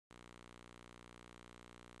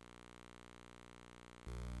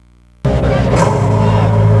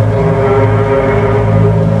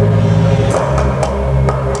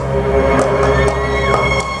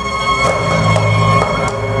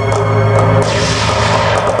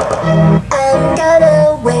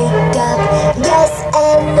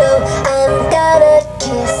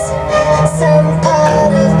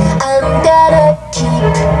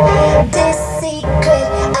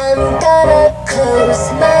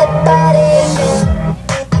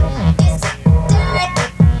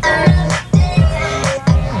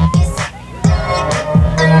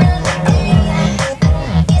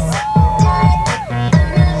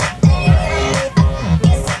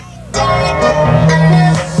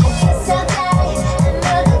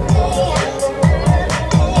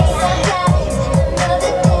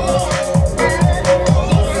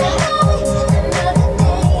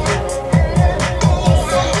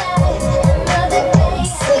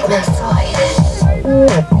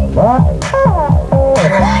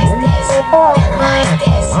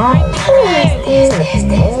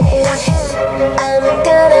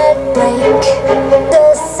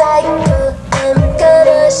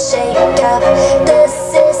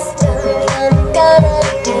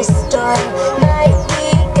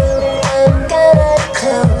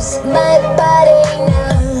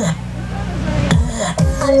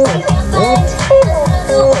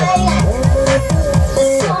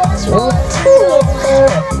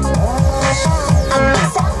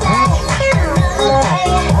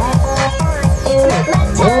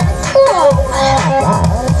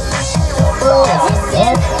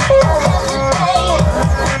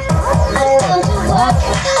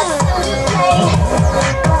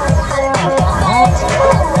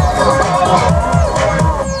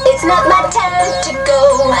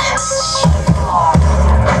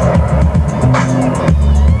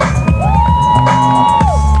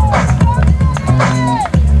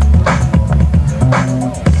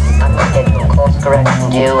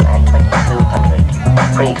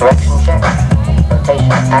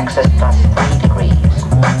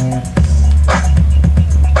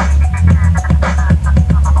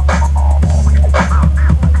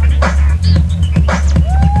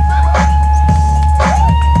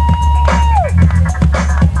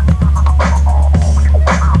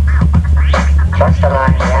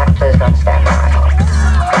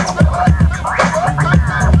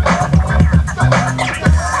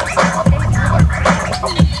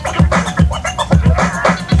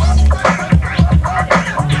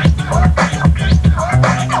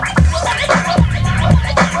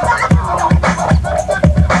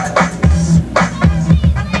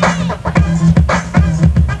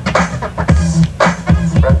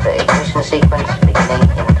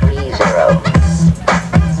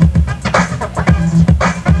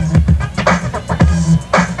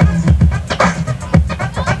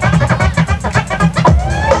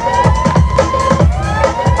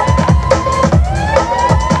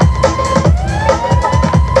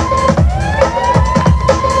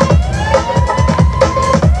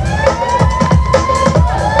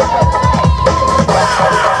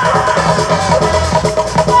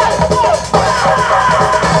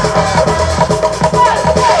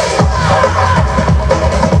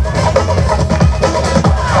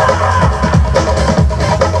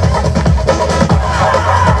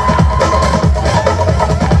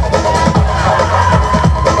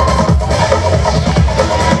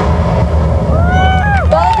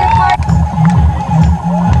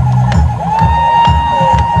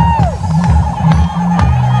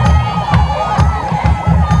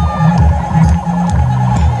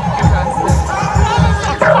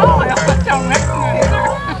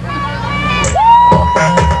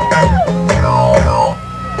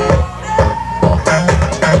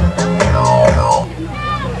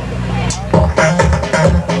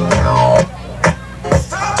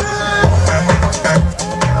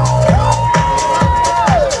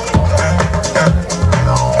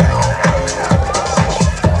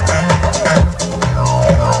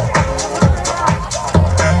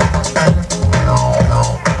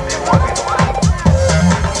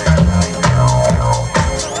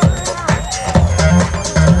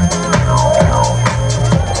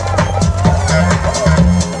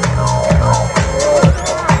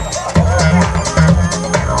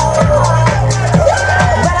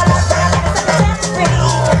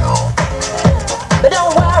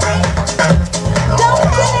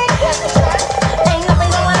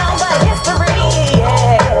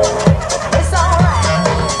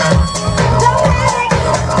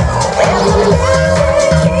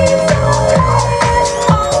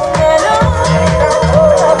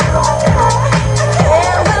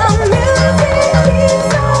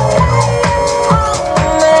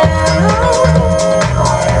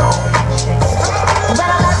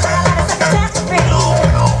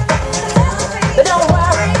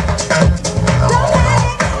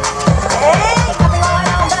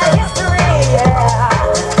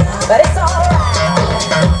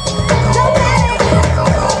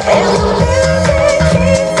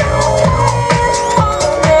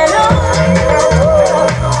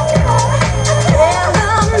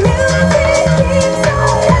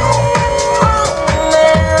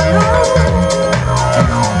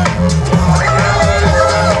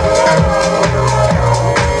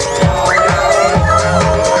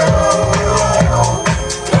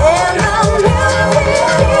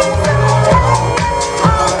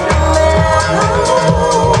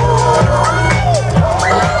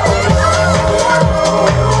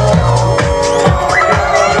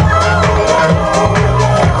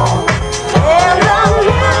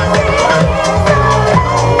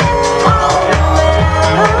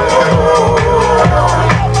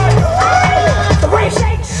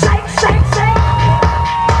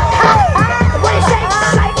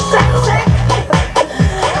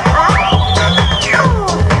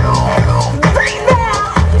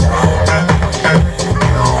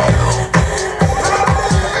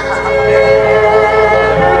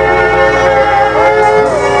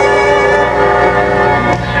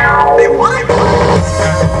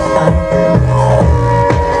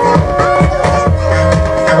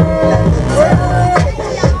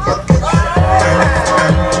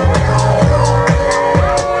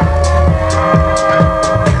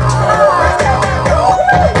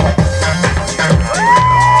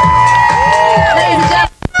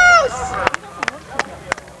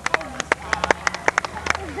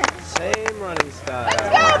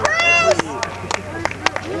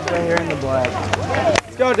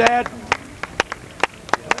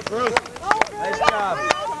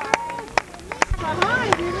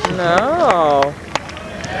No.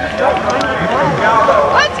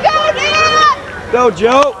 Let's go, Dad! Go,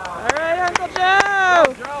 Joe! All right, Uncle Joe!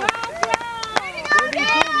 Way to go,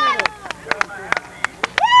 Dad!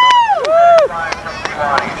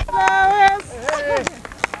 Lois!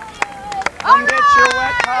 Come get your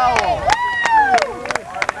wet towel.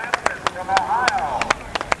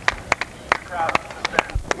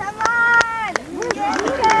 Come on! You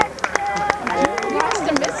must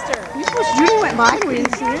have missed her. Judy went by and we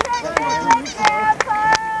didn't see her. Go,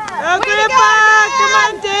 Grandpa! Come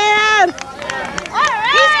on, Dad!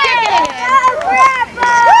 He's kicking it! Go,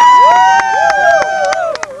 Grandpa!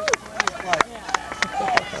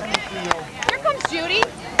 Here comes Judy.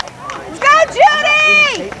 Go,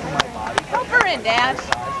 Judy! Help her in, Dad.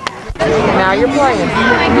 Now you're playing.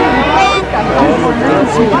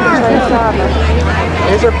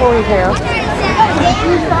 Here's her ponytail.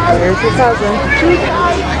 Here's your cousin.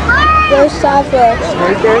 There's Sava.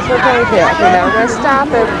 Right there's her ponytail. Okay, now we're going to stop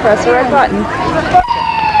it. Press the right button.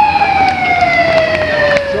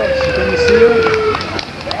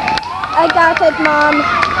 I got it, Mom.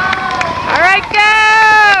 All right, go!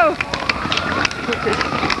 Okay,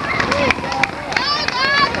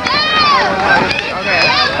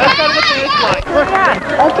 let's go to the finish line. Come on.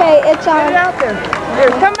 Okay, it's Get on. it out there.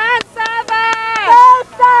 Here, come on, Saba! Go,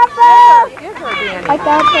 Sava! Give her, Danny. I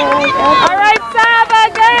got it. All right, Saba,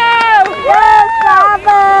 go! Go,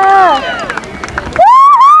 Sava!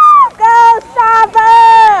 Woo-hoo! Go, Sava!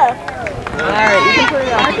 All right, you can put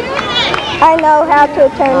it on. I know how to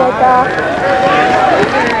turn it off.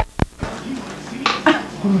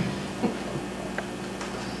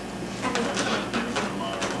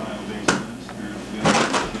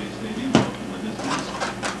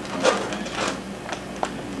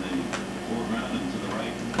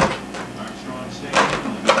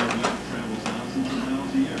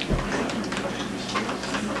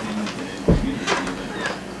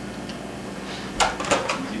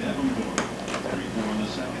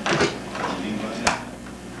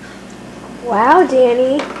 Wow,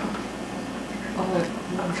 Danny.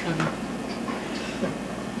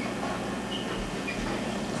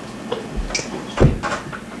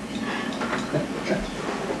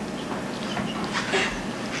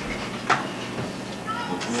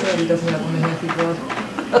 Sad he doesn't have one and a half feet long.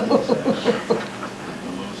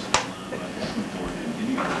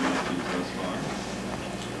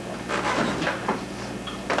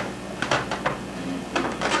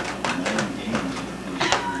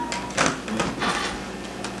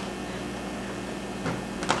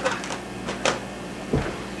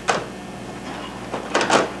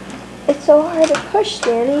 It's so hard to push,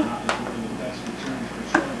 Danny.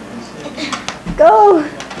 Go!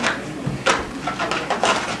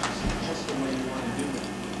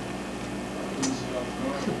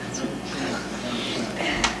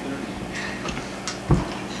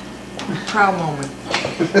 Proud moment.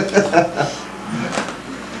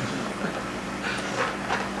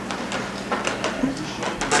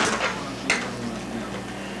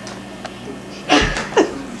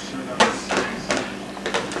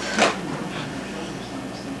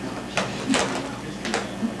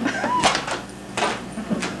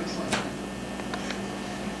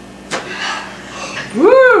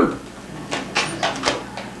 Woo!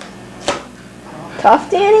 Tough,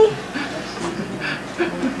 Danny?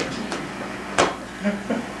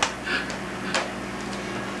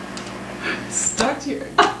 Stuck to your...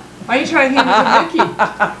 Why are you trying to hand it to Mickey?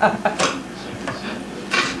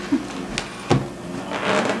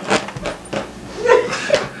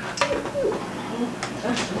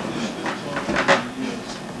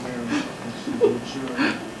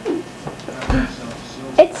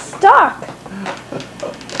 It's stuck.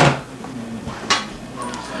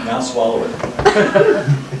 Now swallow it.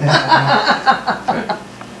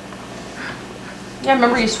 Yeah,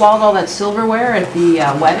 remember you swallowed all that silverware at the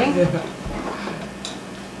wedding?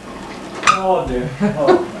 Oh, dear.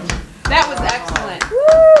 Oh. That was excellent.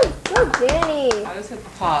 Woo! Go, Danny. I just hit the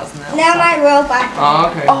pause now. Now my robot. Oh,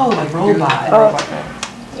 okay. Oh, the robot. Oh.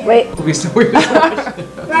 Wait. It'll be so weird.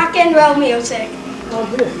 Rock and roll music.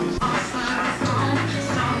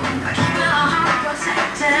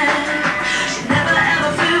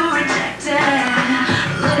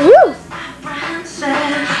 Woo!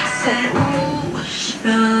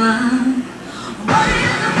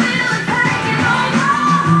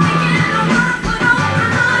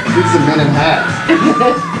 It's the men in hats.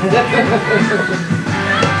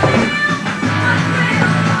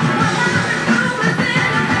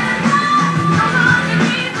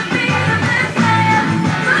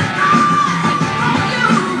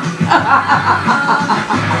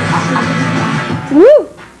 Woo!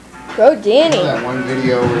 Go Danny. That one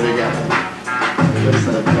video where they got this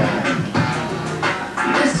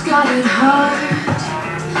Miss got it hard,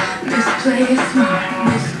 Miss play it smart,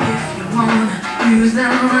 Miss if you wanna use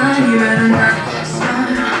that line, you better not start.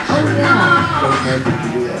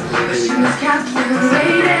 But she was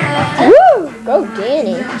calculated. Woo! Go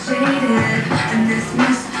Danny. Jaded, and this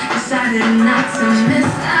miss decided not to miss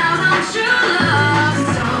out on true love.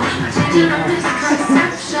 So I changed her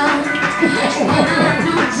misconception. She went in a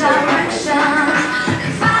new direction.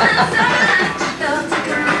 And finally she felt a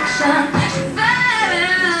connection. She fell in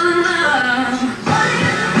love.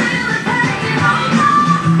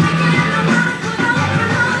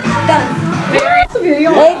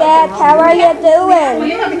 Hey Dad, how are you doing?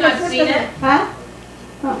 You have not seen it.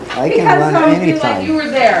 I can run anytime. You were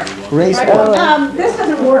there. Race one. This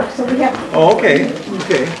doesn't work, so we have to. Oh, okay,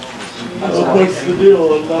 okay. What's the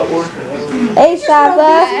deal? It's not working. Hey Saba,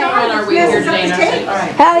 On our way here today, and I said, all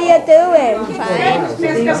right. how you doing?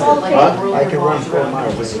 I can run 4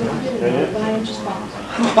 miles. If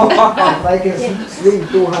I can swim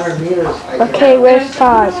 200 meters, I can. Okay, where's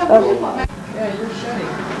Todd? Oh.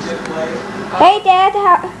 Hey Dad,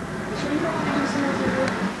 how?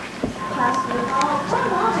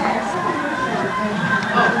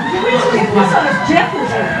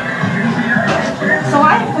 So I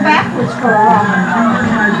have to go backwards for a while.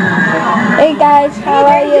 Hey guys, how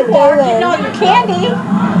are you doing? your candy.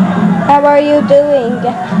 How are you doing?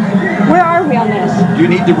 Where are we on this? Do you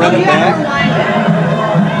need to run it back?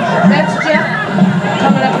 That's Jeff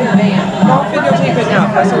coming up in the van. Don't videotape it now.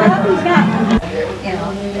 That's what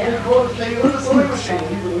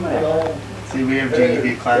See, we have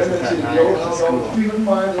GED classes at night at the school.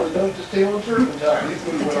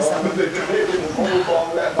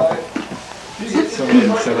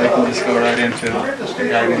 So they can just go right into the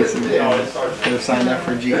guidance and they've signed up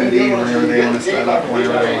for GED whenever they want to start up,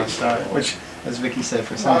 whenever they want to start. Which, as Vicky said,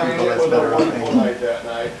 for some people that's better off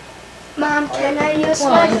than Mom, can I use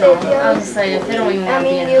my video? I'll just say if they don't even want to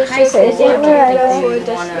be in use high the school, video where I don't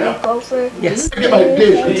they want to want speak over.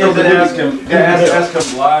 Yes. Ask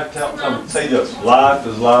him life, tell him, say this, life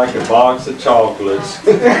is like a box of chocolates.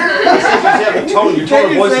 You told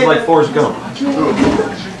her voice is like Forrest Gump.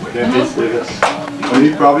 Can just do this? Well,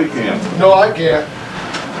 you probably can. No, I can't.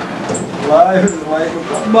 Life is like a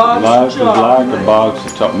box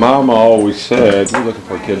of chocolates. Mama always said, we're looking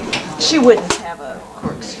for a kid. She wouldn't have a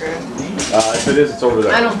corkscrew. If it is, it's over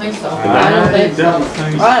there. I don't think so. I don't think so. I don't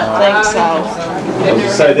think so. I was gonna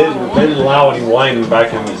say, they didn't allow any whining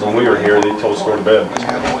back when we were here. They told us to go to bed.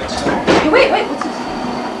 Wait, what's this?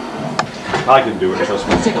 I can do it, trust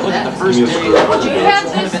me. Take a look at the first day. You have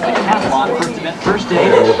this? First day.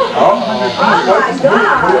 Oh my God!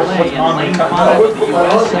 And Lane Fana with the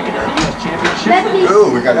U.S. second at the U.S. Championship. Ooh,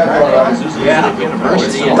 we got to Yeah,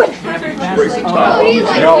 University of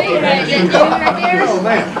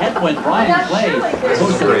Headwind Brian Clay.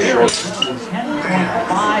 Those are 10.50.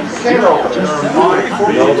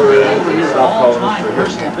 Just all-time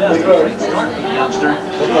personal best. Great start for the youngster.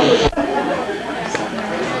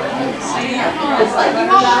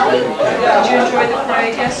 Did you enjoy the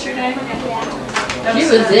parade yesterday? She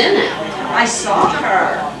was in it. I saw her.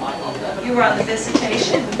 You were on the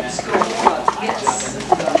visitation school club. Yes.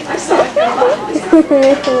 I saw you.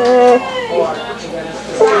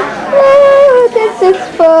 Oh, this is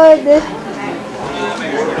fun.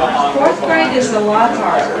 4th grade is a lot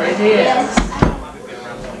harder. It is.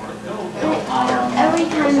 Every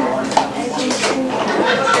time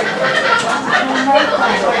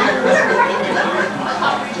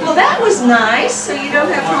Well, that was nice, so you don't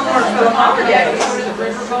have homework for the holidays.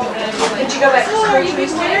 Did you go back to school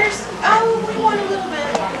these winters? Oh, we won a little bit.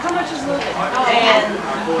 How much is a little bit? And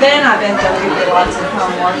then I bet they'll give you lots of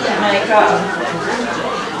homework to make up.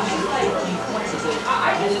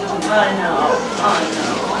 I know.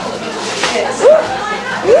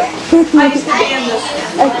 I used to be in this.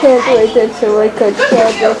 I can't wait until I could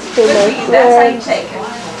share this to my That's how you friends. take it.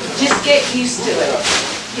 Just get used to it.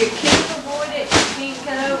 You can't avoid it, you can't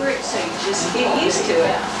get over it, so you just get used to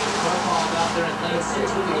it.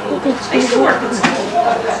 I used to work in school.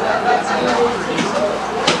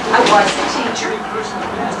 I was a teacher.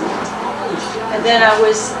 And then I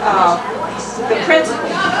was the principal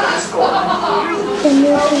of the school.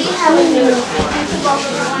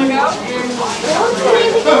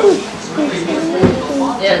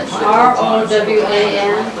 It's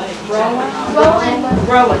R-O-W-A-N.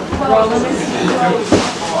 Rowan.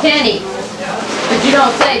 Penny. But you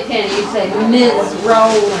don't say Penny, you say Ms.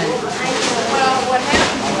 Rowland.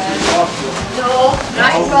 Oh,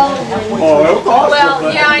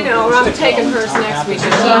 Well, yeah, I know. I'm taking hers next week. Is she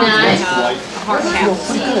nice? hard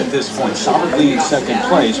pass. At this point, solidly in second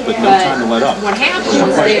place, but no time to let up. What happened You know,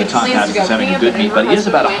 was part they of the time plans to passes go having a camping. good meet, but he is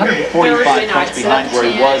about 145 points behind where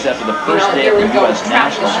he was after the first day of the U.S.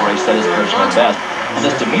 Nationals race. That is personal best. And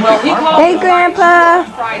this Dimitri Karpov, Hey, Grandpa.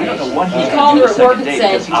 I don't know what He he called can do her the at work second and day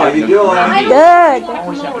because said, he's having a Good.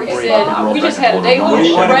 He said, we just had a day long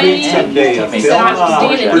rain. He said, I'm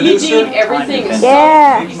standing easy, everything is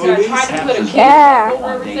Yeah. He said, I tried to put a Yeah. cake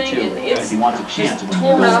over everything, and it's he wants a chance.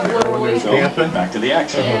 torn up literally. Back to the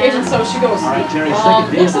action. And so she goes,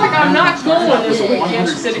 looks like I'm not going this weekend.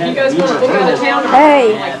 She said, if you guys want to go out of town.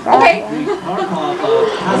 Hey. Okay.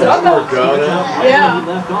 I said, I'm not. Yeah,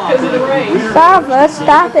 because of the rain. Stop, let's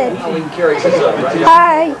stop it.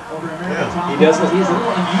 Hi. He doesn't.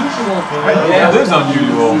 Yeah, it is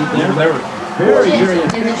unusual.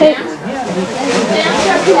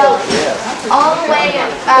 All the way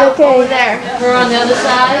Okay. over there. We're on the other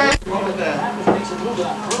side.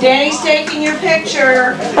 Danny's taking your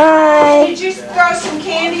picture. Hi. Did you throw some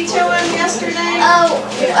candy to him yesterday? Oh,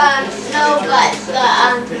 no, but the,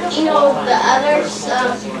 you know, the others,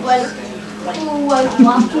 who was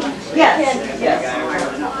walking. Yes.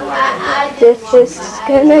 I This is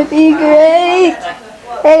gonna be great.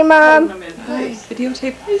 Hey, Mom.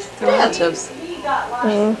 Videotape the relatives.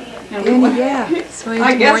 Yeah. So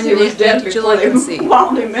I guess he was dead before they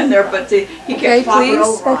wound him in there, but he kept flopping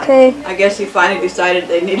over. Okay. I guess he finally decided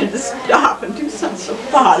they needed to stop and do something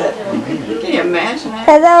about it. Can you imagine that?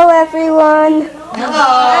 Hello, everyone.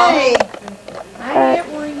 Hello. Hey.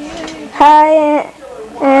 Hi,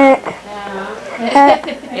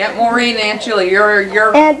 Aunt Maureen, Aunt Julie,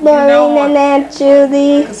 you're Aunt Maureen and Aunt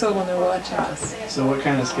Julie. so when they're watching us. So what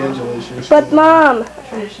kind of schedule is yours? But Mom,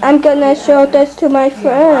 I'm gonna show this to my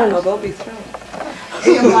friends. Oh, they'll be thrilled.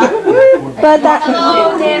 But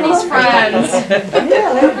Hello, Danny's friends.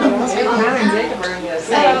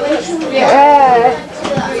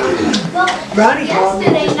 Brownie called me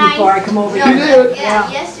yesterday just night. before I come over No, here. yeah,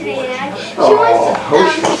 yesterday night. She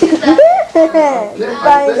went to the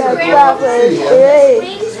buying a chocolate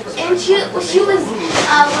great. swings, and she was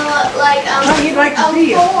like Oh, you'd like to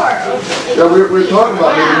see it. 4 or something. Yeah, we're talking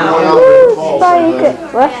about maybe going out there in the fall. Buying good.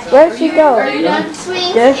 Where'd she go? The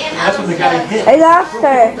swings Yes. and I lost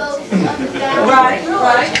her. Right.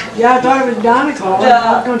 Yeah, I thought it was Donna calling. I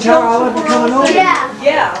was gonna tell her I wasn't coming over.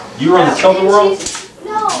 Yeah. You run the Tilda World?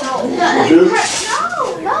 No.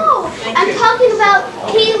 No. I'm talking about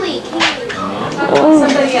Keely.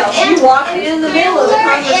 Somebody else. You walked in the middle of the In the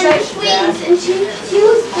conversation. swings, and she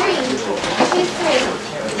was 3. She's 3.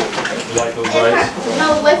 You like those And rice? no,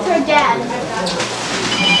 with her dad.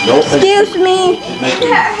 Excuse me. And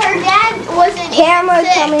her dad wasn't Camera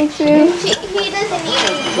sick. coming through. He doesn't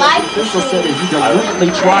even like Crystal said that he deliberately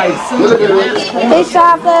tried Hey,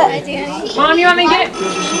 Sapa. Mom, you want me to get it? to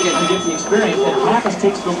get the experience, and Pappas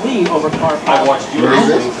takes the lead over Karpov. I watched you. Eh.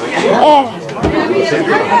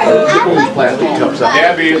 Plastic cups up.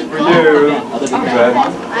 Gabby, it's for you.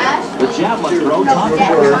 The javelin throw, Tom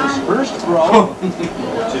Karpov's first throw,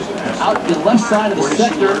 out the left side of the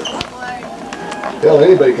sector. Hell,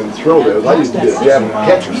 anybody can throw those. I used to be a javelin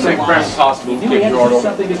catcher. St. Francis Hospital, He knew he had Cape to do Girardeau.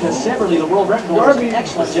 something because separately the world record was an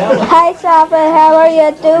excellent javelin. Hi, Sapa. How are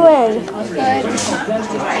you doing?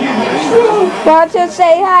 Want to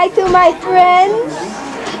say hi to my friends?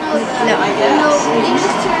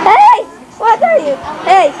 Hey! What are you?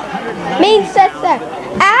 Hey! Mean sister!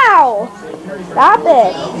 Ow! Stop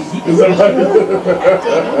it!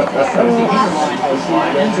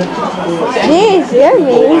 Jeez, you're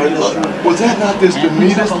mean. Was that not this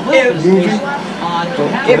Demeter movie?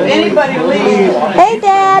 If anybody leaves, Hey,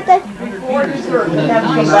 Dad! orders her to have to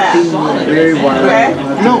come back. Very wild.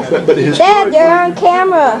 No, but Dad, you're on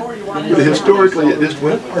camera. historically it just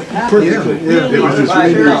went perfectly. It was just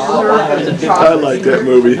really, I like that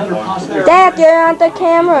movie. Dad, you're on the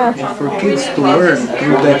camera. For kids to learn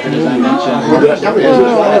through that movie. Well, that- I mean,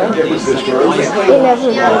 it was historical. You never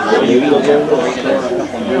will.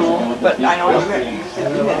 But I know you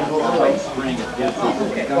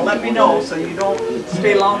Okay, well, let me know so you don't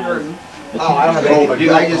stay longer. Oh, I don't have anything to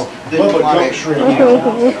do. I just didn't want to make sure, you know,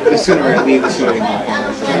 the sooner I leave, the sooner.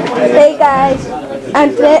 Hey guys,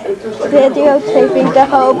 I'm videotaping the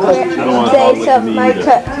whole days of my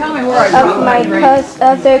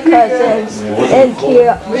other cousins in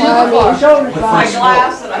here. My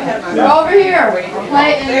glass that I had. We're over here. We're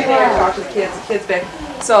playing. They talk to the kids back.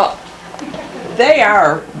 So they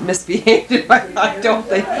are misbehaved, I don't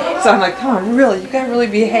think. So I'm like, come on, really, you gotta really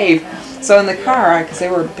behave. So in the car, because they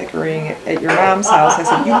were bickering at your mom's house, I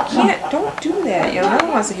said, don't do that. You know, no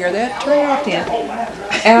one wants to hear that. Turn it off, Dan.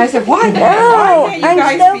 And I said, why? No, Why can't you I'm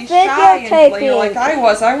guys still be shy and play videotaping. like I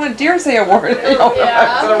was? I won Deer Say Award. You know,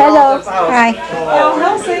 Hello. Hi. Well,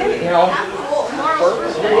 hell, say it, you know.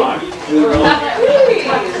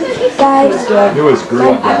 Guys, It was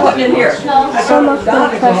great. I'm putting it here. some of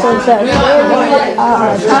my cousins are really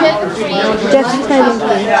just turning.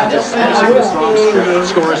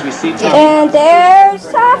 Scores we see tonight. And there's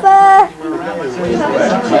Safa.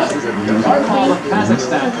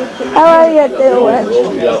 How are you doing?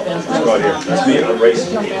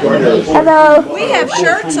 Hello. We have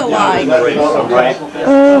shirts alike.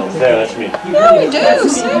 That's me. Yeah, we do.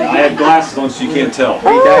 See? I have glasses on so you can't tell.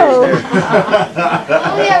 Oh.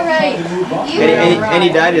 Oh, yeah, right. And he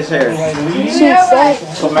dyed his hair. She said,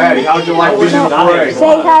 So Maddie, how'd you like being in the parade?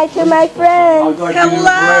 say hi to my friends.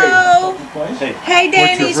 Hello. Hey,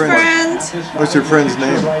 Danny's friends. What's your friend's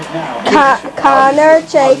name? Connor,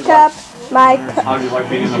 Jacob, How'd you like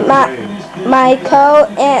being in the parade? Michael,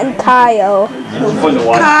 and Kyle. Fun to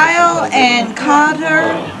watch. Kyle and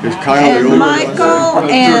Cotter Is Kyle the and older? Michael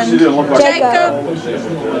and Jacob.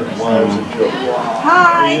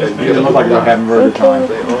 Hi. You didn't look like you were having very good time.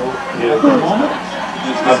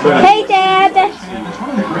 Hey, Dad.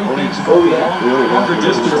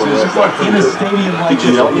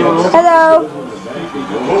 Hello.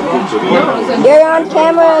 You're on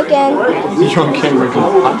camera again. You're on camera.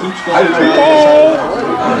 Okay.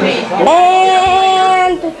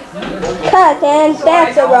 And cut and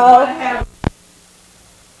dance a roll.